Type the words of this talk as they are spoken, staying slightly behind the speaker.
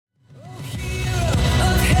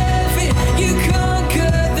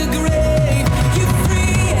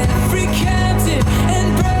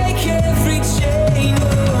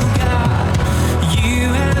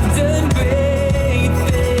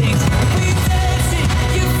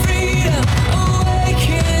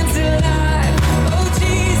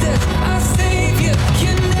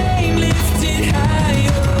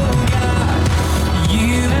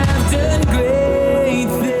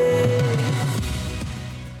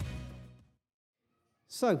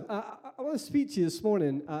I want to speak to you this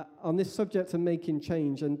morning on this subject of making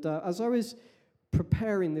change. And as I was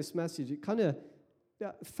preparing this message, it kind of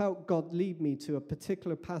felt God lead me to a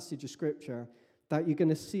particular passage of Scripture that you're going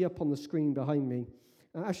to see up on the screen behind me.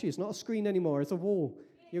 Actually, it's not a screen anymore. It's a wall.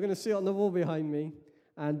 You're going to see it on the wall behind me.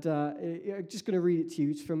 And I'm just going to read it to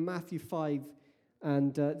you. It's from Matthew 5.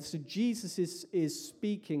 And so Jesus is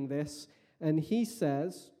speaking this. And he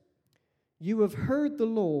says, "You have heard the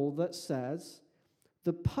law that says,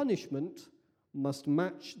 the punishment must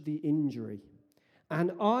match the injury.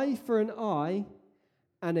 An eye for an eye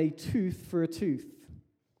and a tooth for a tooth.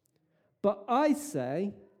 But I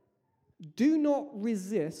say, do not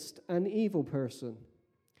resist an evil person.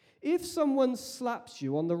 If someone slaps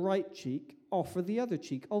you on the right cheek, offer the other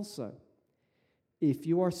cheek also. If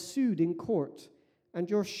you are sued in court and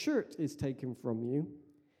your shirt is taken from you,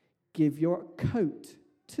 give your coat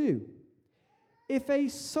too. If a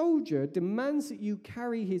soldier demands that you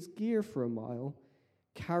carry his gear for a mile,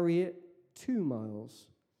 carry it 2 miles.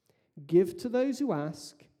 Give to those who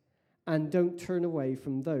ask, and don't turn away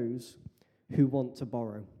from those who want to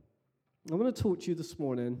borrow." I want to talk to you this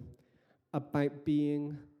morning about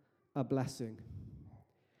being a blessing.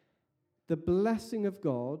 The blessing of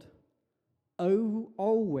God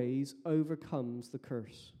always overcomes the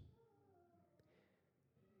curse.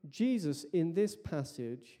 Jesus, in this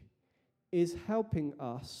passage, is helping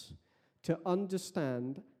us to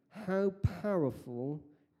understand how powerful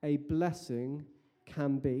a blessing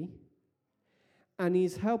can be. And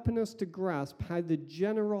he's helping us to grasp how the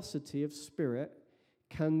generosity of spirit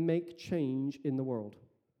can make change in the world.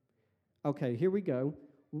 Okay, here we go.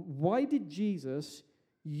 Why did Jesus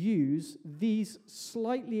use these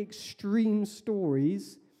slightly extreme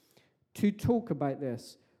stories to talk about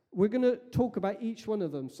this? We're going to talk about each one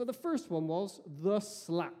of them. So the first one was the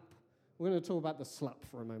slap. We're going to talk about the slap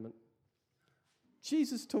for a moment.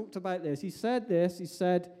 Jesus talked about this. He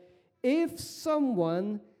said, if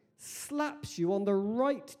someone slaps you on the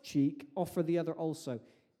right cheek, offer the other also.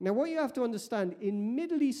 Now, what you have to understand, in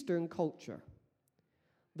Middle Eastern culture,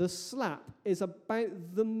 the slap is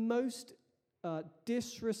about the most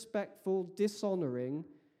disrespectful, dishonoring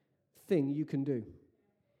thing you can do.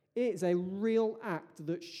 It's a real act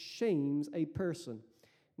that shames a person.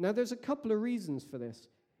 Now, there's a couple of reasons for this.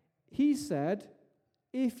 He said,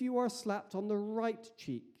 if you are slapped on the right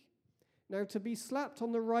cheek. Now, to be slapped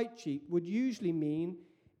on the right cheek would usually mean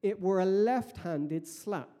it were a left-handed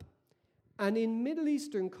slap. And in Middle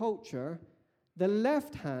Eastern culture, the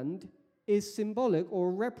left hand is symbolic or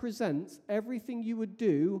represents everything you would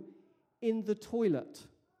do in the toilet.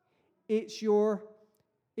 It's your,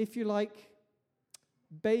 if you like,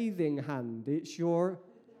 bathing hand. It's your,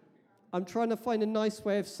 I'm trying to find a nice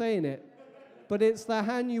way of saying it, but it's the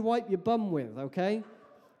hand you wipe your bum with, okay?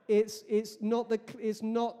 This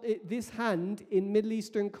hand in Middle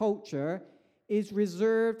Eastern culture is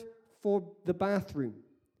reserved for the bathroom.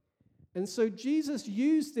 And so Jesus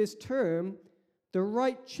used this term, the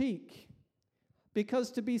right cheek,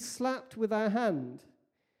 because to be slapped with a hand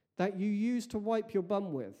that you use to wipe your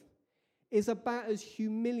bum with is about as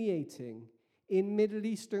humiliating in Middle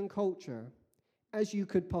Eastern culture as you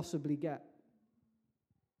could possibly get.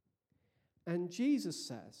 And Jesus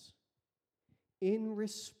says, in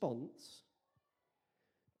response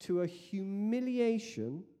to a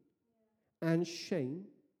humiliation and shame,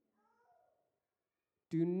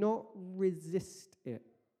 do not resist it.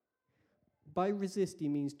 By resist, he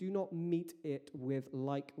means do not meet it with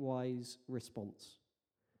likewise response.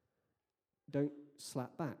 Don't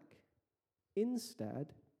slap back.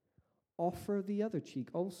 Instead, offer the other cheek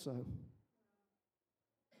also.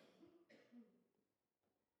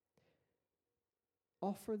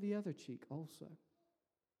 Offer the other cheek also.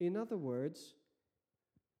 In other words,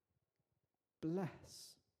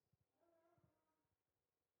 bless.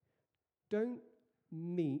 Don't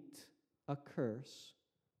meet a curse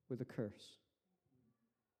with a curse.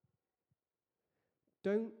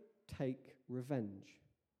 Don't take revenge.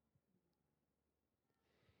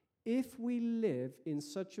 If we live in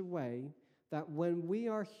such a way that when we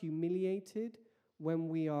are humiliated, when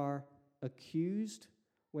we are accused,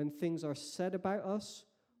 when things are said about us,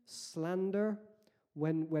 slander,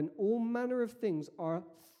 when all manner of things are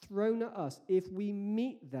thrown at us, if we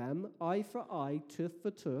meet them eye for eye, tooth for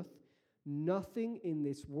tooth, nothing in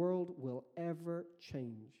this world will ever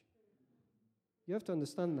change. You have to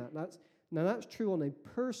understand that. That's true on a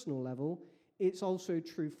personal level. It's also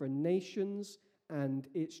true for nations, and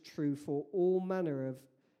it's true for all manner of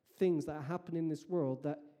things that happen in this world,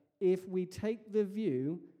 that if we take the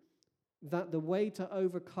view that the way to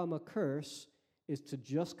overcome a curse is to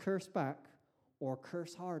just curse back or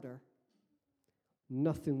curse harder,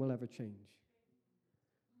 nothing will ever change.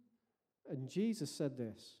 And Jesus said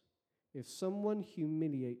this, if someone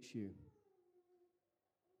humiliates you,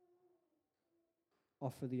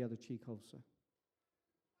 offer the other cheek also.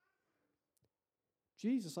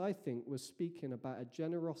 Jesus, I think, was speaking about a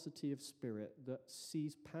generosity of spirit that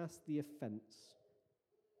sees past the offense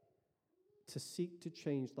to seek to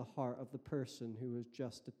change the heart of the person who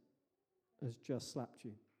has just slapped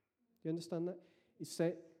you. Do you understand that? He's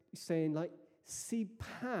saying, like, see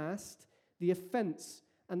past the offense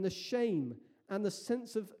and the shame and the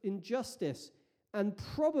sense of injustice and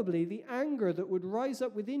probably the anger that would rise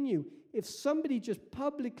up within you if somebody just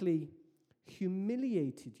publicly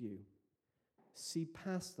humiliated you. See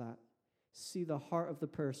past that, see the heart of the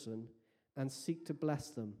person, and seek to bless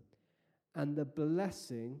them. And the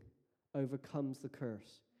blessing overcomes the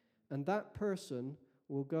curse. And that person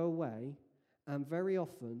will go away, and very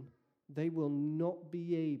often they will not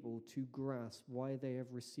be able to grasp why they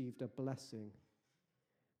have received a blessing.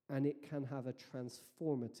 And it can have a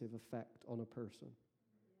transformative effect on a person.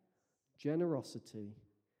 Generosity,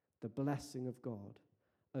 the blessing of God,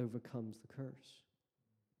 overcomes the curse.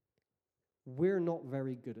 We're not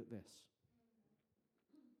very good at this.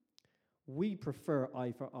 We prefer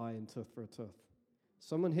eye for eye and tooth for tooth.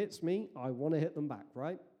 Someone hits me, I want to hit them back,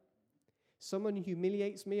 right? Someone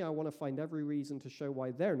humiliates me, I want to find every reason to show why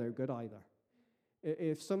they're no good either.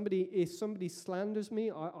 If somebody slanders me,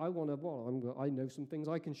 I know some things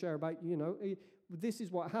I can share about, this is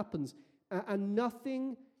what happens. And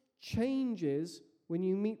nothing changes when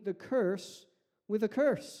you meet the curse with a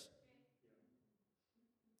curse.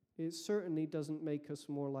 It certainly doesn't make us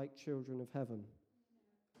more like children of heaven.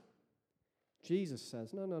 Jesus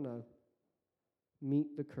says, no.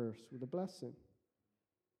 Meet the curse with a blessing.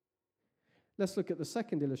 Let's look at the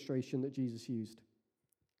second illustration that Jesus used.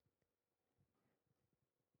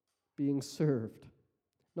 Being served.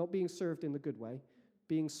 Not being served in the good way.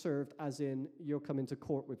 Being served as in, you're coming to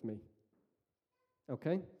court with me.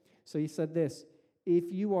 Okay? So he said this, if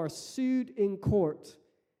you are sued in court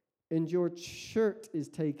and your shirt is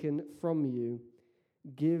taken from you,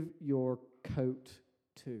 give your coat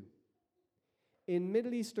too. In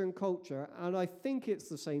Middle Eastern culture, and I think it's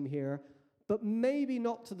the same here, but maybe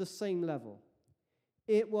not to the same level,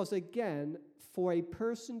 it was again for a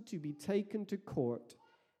person to be taken to court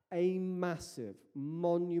a massive,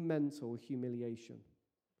 monumental humiliation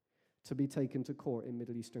to be taken to court in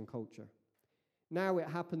Middle Eastern culture. Now it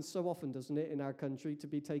happens so often, doesn't it, in our country to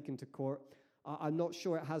be taken to court. I'm not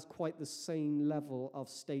sure it has quite the same level of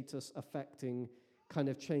status affecting kind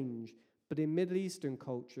of change. But in Middle Eastern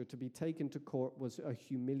culture, to be taken to court was a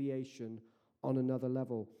humiliation on another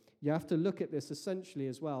level. You have to look at this essentially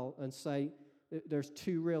as well and say there's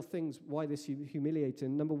two real things why this is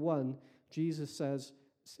humiliating. Number one, Jesus says,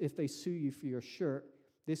 if they sue you for your shirt,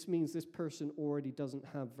 this means this person already doesn't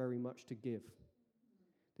have very much to give.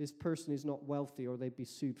 This person is not wealthy or they'd be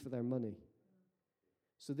sued for their money.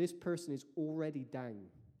 So this person is already down.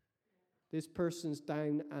 This person's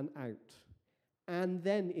down and out, and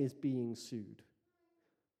then is being sued.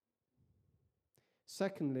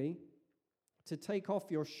 Secondly, to take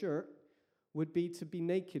off your shirt would be to be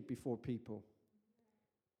naked before people.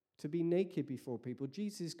 To be naked before people.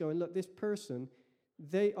 Jesus is going, look, this person,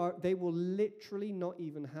 they will literally not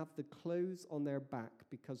even have the clothes on their back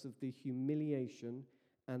because of the humiliation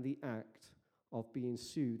and the act of being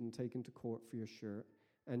sued and taken to court for your shirt.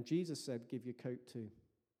 And Jesus said, give your coat too.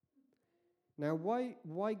 Now,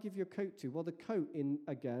 why give your coat to? Well, the coat in,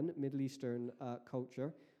 again, Middle Eastern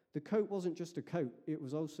culture, the coat wasn't just a coat. It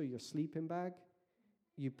was also your sleeping bag.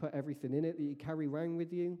 You put everything in it that you carry around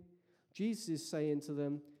with you. Jesus is saying to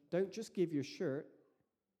them, don't just give your shirt.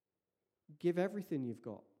 Give everything you've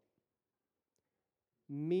got.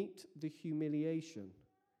 Meet the humiliation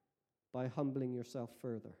by humbling yourself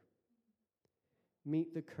further.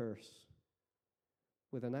 Meet the curse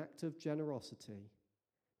with an act of generosity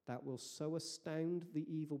that will so astound the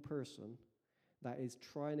evil person that is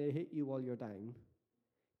trying to hit you while you're down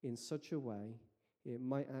in such a way it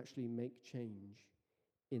might actually make change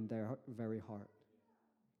in their very heart.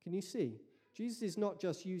 Can you see? Jesus is not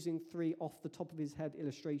just using 3 off the top of his head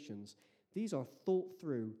illustrations. These are thought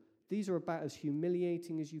through. These are about as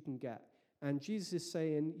humiliating as you can get. And Jesus is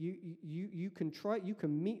saying you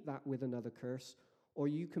can meet that with another curse, or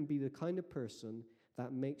you can be the kind of person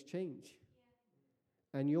that makes change.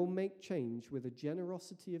 And you'll make change with a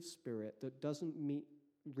generosity of spirit that doesn't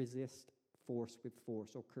resist force with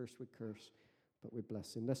force or curse with curse, but with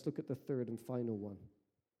blessing. Let's look at the third and final one.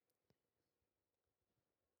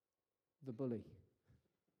 The bully.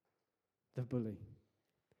 The bully.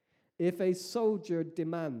 If a soldier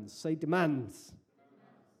demands, say demands.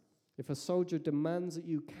 If a soldier demands that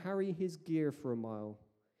you carry his gear for a mile,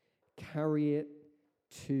 carry it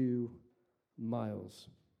 2 miles.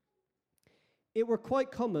 It were quite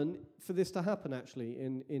common for this to happen, actually,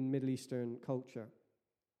 in Middle Eastern culture.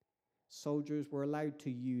 Soldiers were allowed to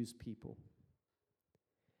use people.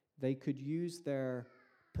 They could use their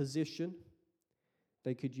position.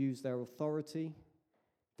 They could use their authority.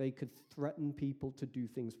 They could threaten people to do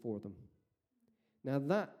things for them. Now,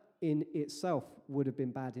 that in itself would have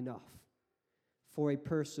been bad enough for a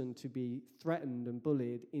person to be threatened and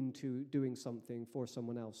bullied into doing something for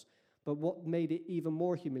someone else. But what made it even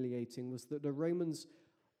more humiliating was that the Romans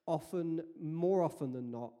more often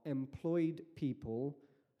than not, employed people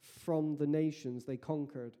from the nations they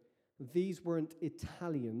conquered. These weren't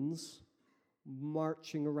Italians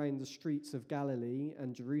marching around the streets of Galilee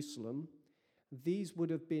and Jerusalem. These would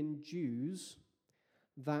have been Jews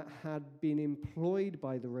that had been employed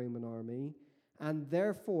by the Roman army, and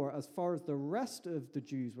therefore, as far as the rest of the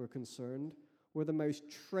Jews were concerned, were the most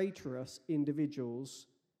traitorous individuals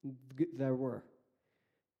there were.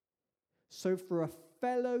 So for a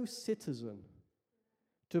fellow citizen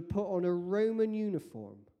to put on a Roman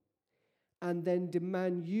uniform and then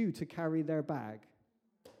demand you to carry their bag,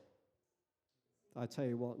 I tell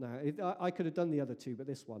you what now, I could have done the other two, but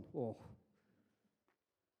this one,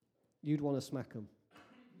 you'd want to smack them.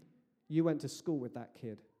 You went to school with that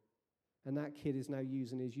kid, and that kid is now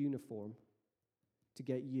using his uniform to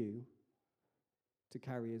get you to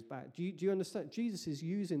carry his bag. Do you understand? Jesus is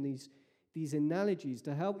using these analogies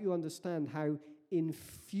to help you understand how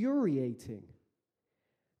infuriating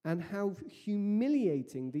and how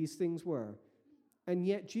humiliating these things were. And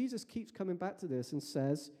yet Jesus keeps coming back to this and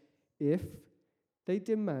says, if they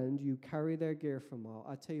demand you carry their gear for a mile,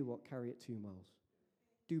 I tell you what, carry it 2 miles.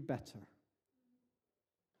 Do better.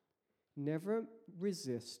 Never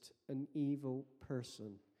resist an evil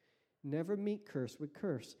person. Never meet curse with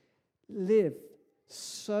curse. Live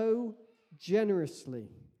so generously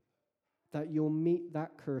that you'll meet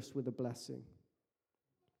that curse with a blessing.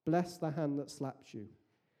 Bless the hand that slaps you.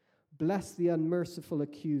 Bless the unmerciful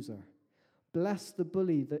accuser. Bless the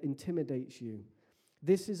bully that intimidates you.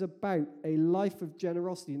 This is about a life of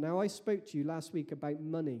generosity. Now, I spoke to you last week about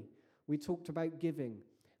money. We talked about giving.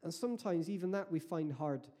 And sometimes even that we find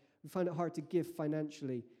hard. We find it hard to give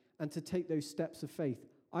financially and to take those steps of faith.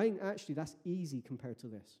 I think actually that's easy compared to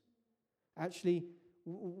this. Actually,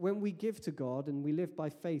 when we give to God and we live by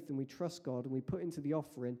faith and we trust God and we put into the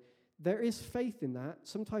offering, there is faith in that.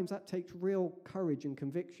 Sometimes that takes real courage and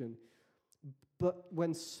conviction. But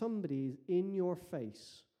when somebody is in your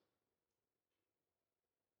face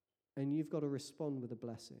and you've got to respond with a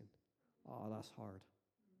blessing, that's hard.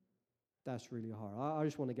 That's really hard. I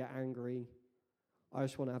just want to get angry. I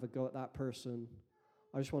just want to have a go at that person.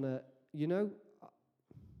 I just want to,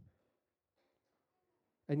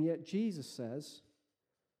 And yet Jesus says,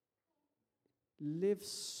 live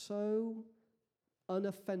so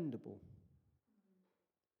unoffendable.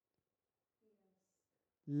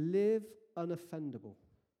 Live unoffendable.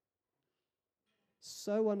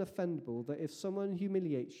 So unoffendable that if someone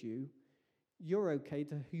humiliates you, you're okay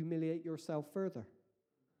to humiliate yourself further.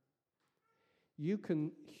 You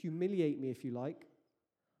can humiliate me if you like.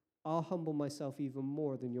 I'll humble myself even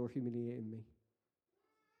more than you're humiliating me.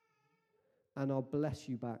 And I'll bless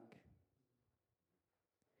you back.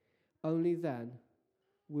 Only then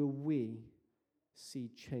will we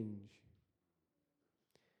see change.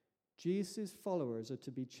 Jesus' followers are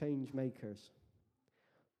to be change makers.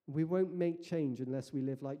 We won't make change unless we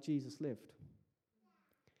live like Jesus lived.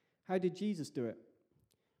 How did Jesus do it?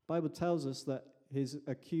 The Bible tells us that his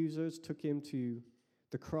accusers took him to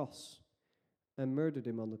the cross and murdered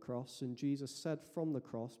him on the cross. And Jesus said from the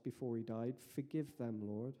cross before he died, "Forgive them,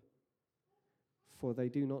 Lord, for they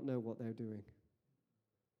do not know what they're doing."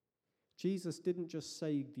 Jesus didn't just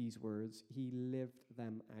say these words, he lived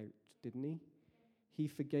them out, didn't he? He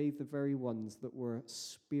forgave the very ones that were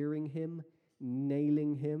spearing him,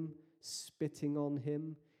 nailing him, spitting on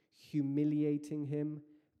him, humiliating him,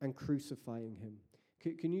 and crucifying him.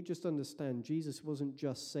 Can you just understand, Jesus wasn't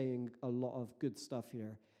just saying a lot of good stuff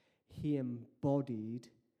here. He embodied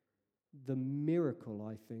the miracle,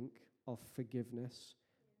 I think, of forgiveness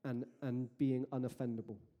and being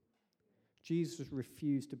unoffendable. Jesus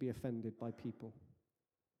refused to be offended by people.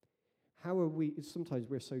 How are we? Sometimes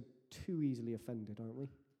we're so too easily offended, aren't we?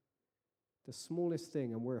 The smallest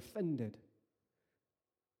thing and we're offended.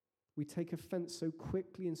 We take offense so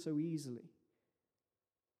quickly and so easily.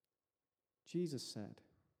 Jesus said,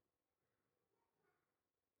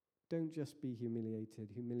 don't just be humiliated,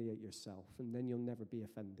 humiliate yourself, and then you'll never be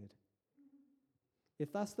offended.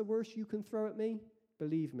 If that's the worst you can throw at me,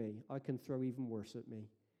 believe me, I can throw even worse at me.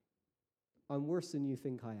 I'm worse than you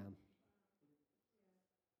think I am.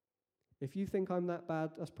 If you think I'm that bad,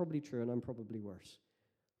 that's probably true, and I'm probably worse.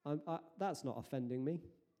 That's not offending me.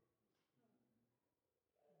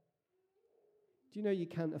 Do you know you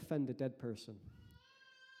can't offend a dead person?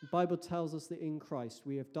 The Bible tells us that in Christ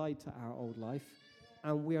we have died to our old life,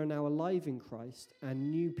 and we are now alive in Christ and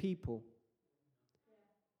new people.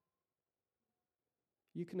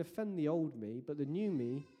 You can offend the old me, but the new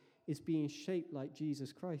me is being shaped like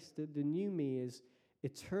Jesus Christ. The new me is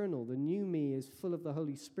eternal. The new me is full of the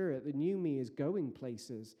Holy Spirit. The new me is going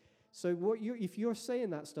places. So if you're saying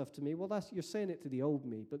that stuff to me, well, you're saying it to the old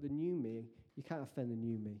me, but the new me, you can't offend the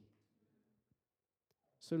new me.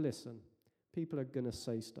 So listen, people are going to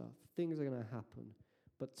say stuff. Things are going to happen.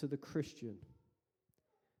 But to the Christian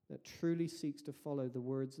that truly seeks to follow the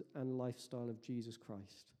words and lifestyle of Jesus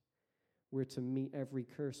Christ, we're to meet every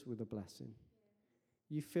curse with a blessing.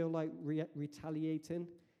 You feel like retaliating,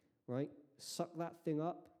 right? Suck that thing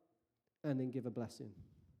up and then give a blessing.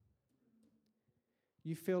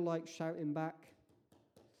 You feel like shouting back,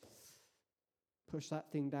 push that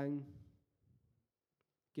thing down,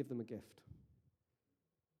 give them a gift.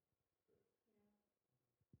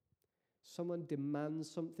 Someone demands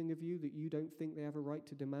something of you that you don't think they have a right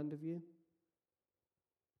to demand of you.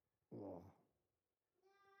 Oh.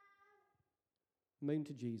 Moan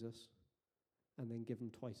to Jesus and then give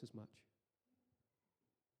them twice as much.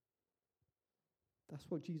 That's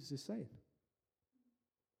what Jesus is saying.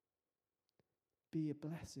 Be a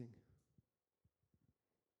blessing.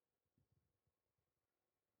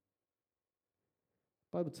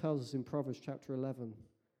 The Bible tells us in Proverbs chapter 11,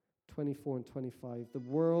 24 and 25, the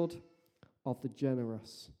world of the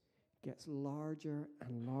generous gets larger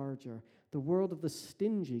and larger. The world of the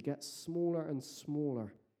stingy gets smaller and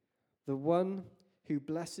smaller. The one who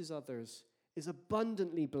blesses others is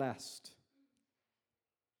abundantly blessed.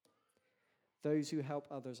 Those who help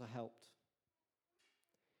others are helped.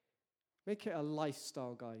 Make it a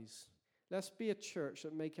lifestyle, guys. Let's be a church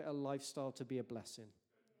that make it a lifestyle to be a blessing.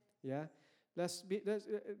 Yeah?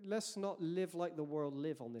 Let's not live like the world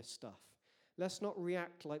live on this stuff. Let's not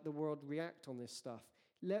react like the world react on this stuff.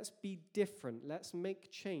 Let's be different. Let's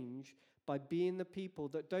make change by being the people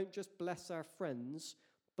that don't just bless our friends,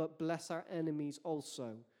 but bless our enemies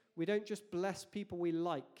also. We don't just bless people we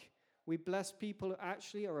like. We bless people who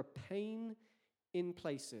actually are a pain in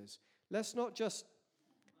places. Let's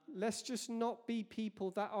just not be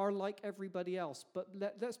people that are like everybody else, but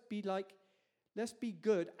let's be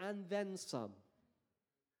good and then some.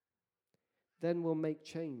 Then we'll make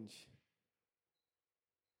change.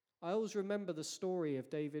 I always remember the story of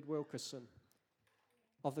David Wilkerson,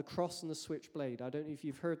 of the cross and the switchblade. I don't know if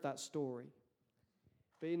you've heard that story.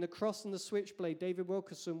 But in the cross and the switchblade, David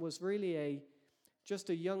Wilkerson was really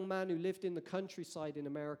just a young man who lived in the countryside in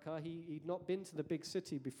America. He'd not been to the big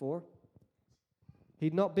city before. He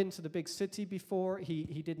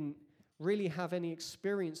didn't really have any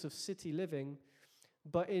experience of city living.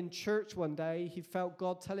 But in church one day, he felt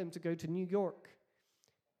God tell him to go to New York.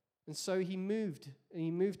 And so he moved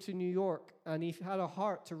to New York, and he had a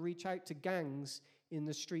heart to reach out to gangs in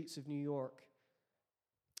the streets of New York.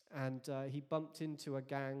 And he bumped into a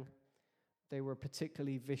gang. They were a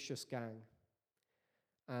particularly vicious gang.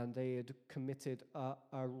 And they had committed a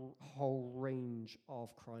whole range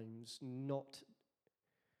of crimes, not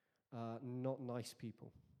nice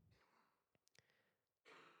people.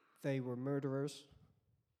 They were murderers.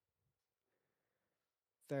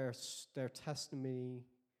 Their testimony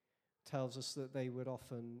tells us that they would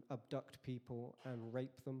often abduct people and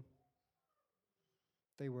rape them.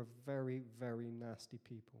 They were very, very nasty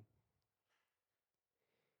people.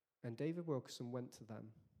 And David Wilkerson went to them,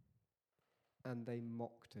 and they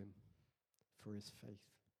mocked him for his faith.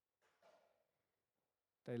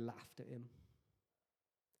 They laughed at him.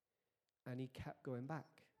 And he kept going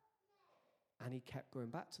back. And he kept going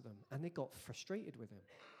back to them. And they got frustrated with him.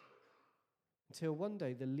 Until one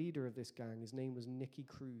day, the leader of this gang, his name was Nicky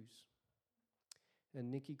Cruz. And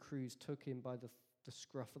Nicky Cruz took him by the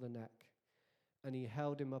scruff of the neck. And he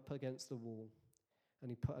held him up against the wall. And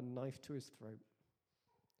he put a knife to his throat.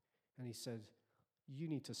 And he said, "You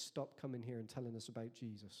need to stop coming here and telling us about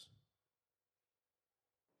Jesus."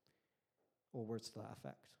 Or words to that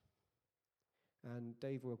effect. And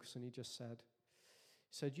Dave Wilkerson, he just said,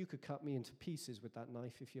 "You could cut me into pieces with that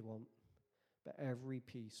knife if you want, but every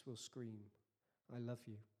piece will scream, 'I love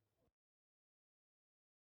you.'"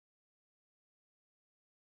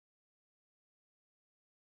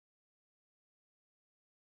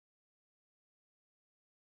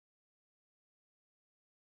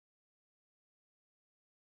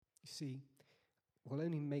 You see, will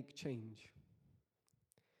only make change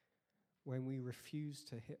when we refuse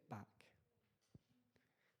to hit back,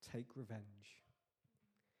 take revenge,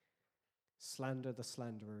 slander the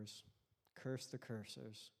slanderers, curse the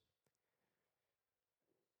cursers.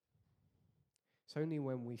 It's only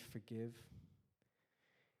when we forgive,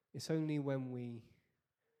 it's only when we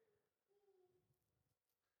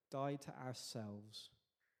die to ourselves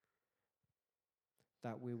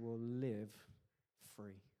that we will live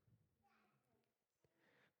free.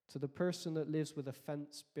 To the person that lives with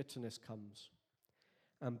offense, bitterness comes.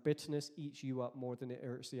 And bitterness eats you up more than it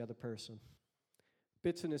hurts the other person.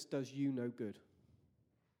 Bitterness does you no good.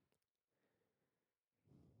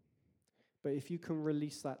 But if you can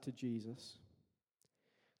release that to Jesus,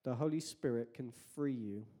 the Holy Spirit can free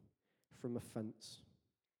you from offense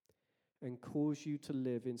and cause you to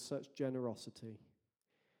live in such generosity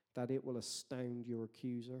that it will astound your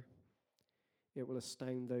accuser. It will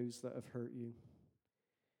astound those that have hurt you.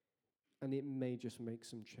 And it may just make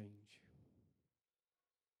some change.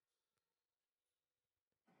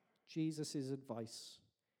 Jesus' advice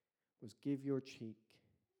was give your cheek,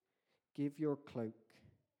 give your cloak,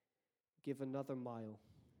 give another mile.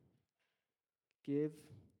 Give,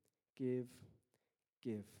 give,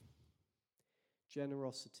 give.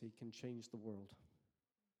 Generosity can change the world.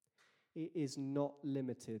 It is not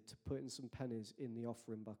limited to putting some pennies in the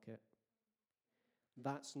offering bucket.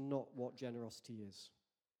 That's not what generosity is.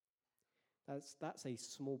 That's a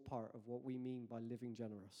small part of what we mean by living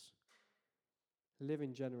generous.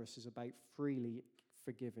 Living generous is about freely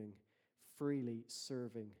forgiving, freely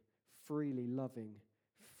serving, freely loving,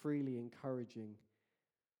 freely encouraging.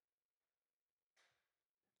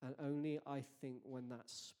 And only, I think, when that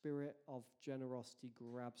spirit of generosity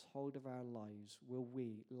grabs hold of our lives, will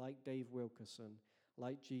we, like Dave Wilkerson,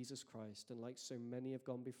 like Jesus Christ, and like so many have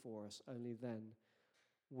gone before us, only then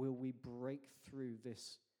will we break through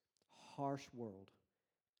this harsh world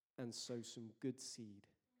and sow some good seed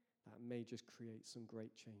that may just create some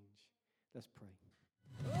great change. Let's pray.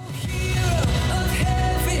 Oh, hero of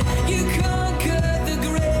heaven, you conquer.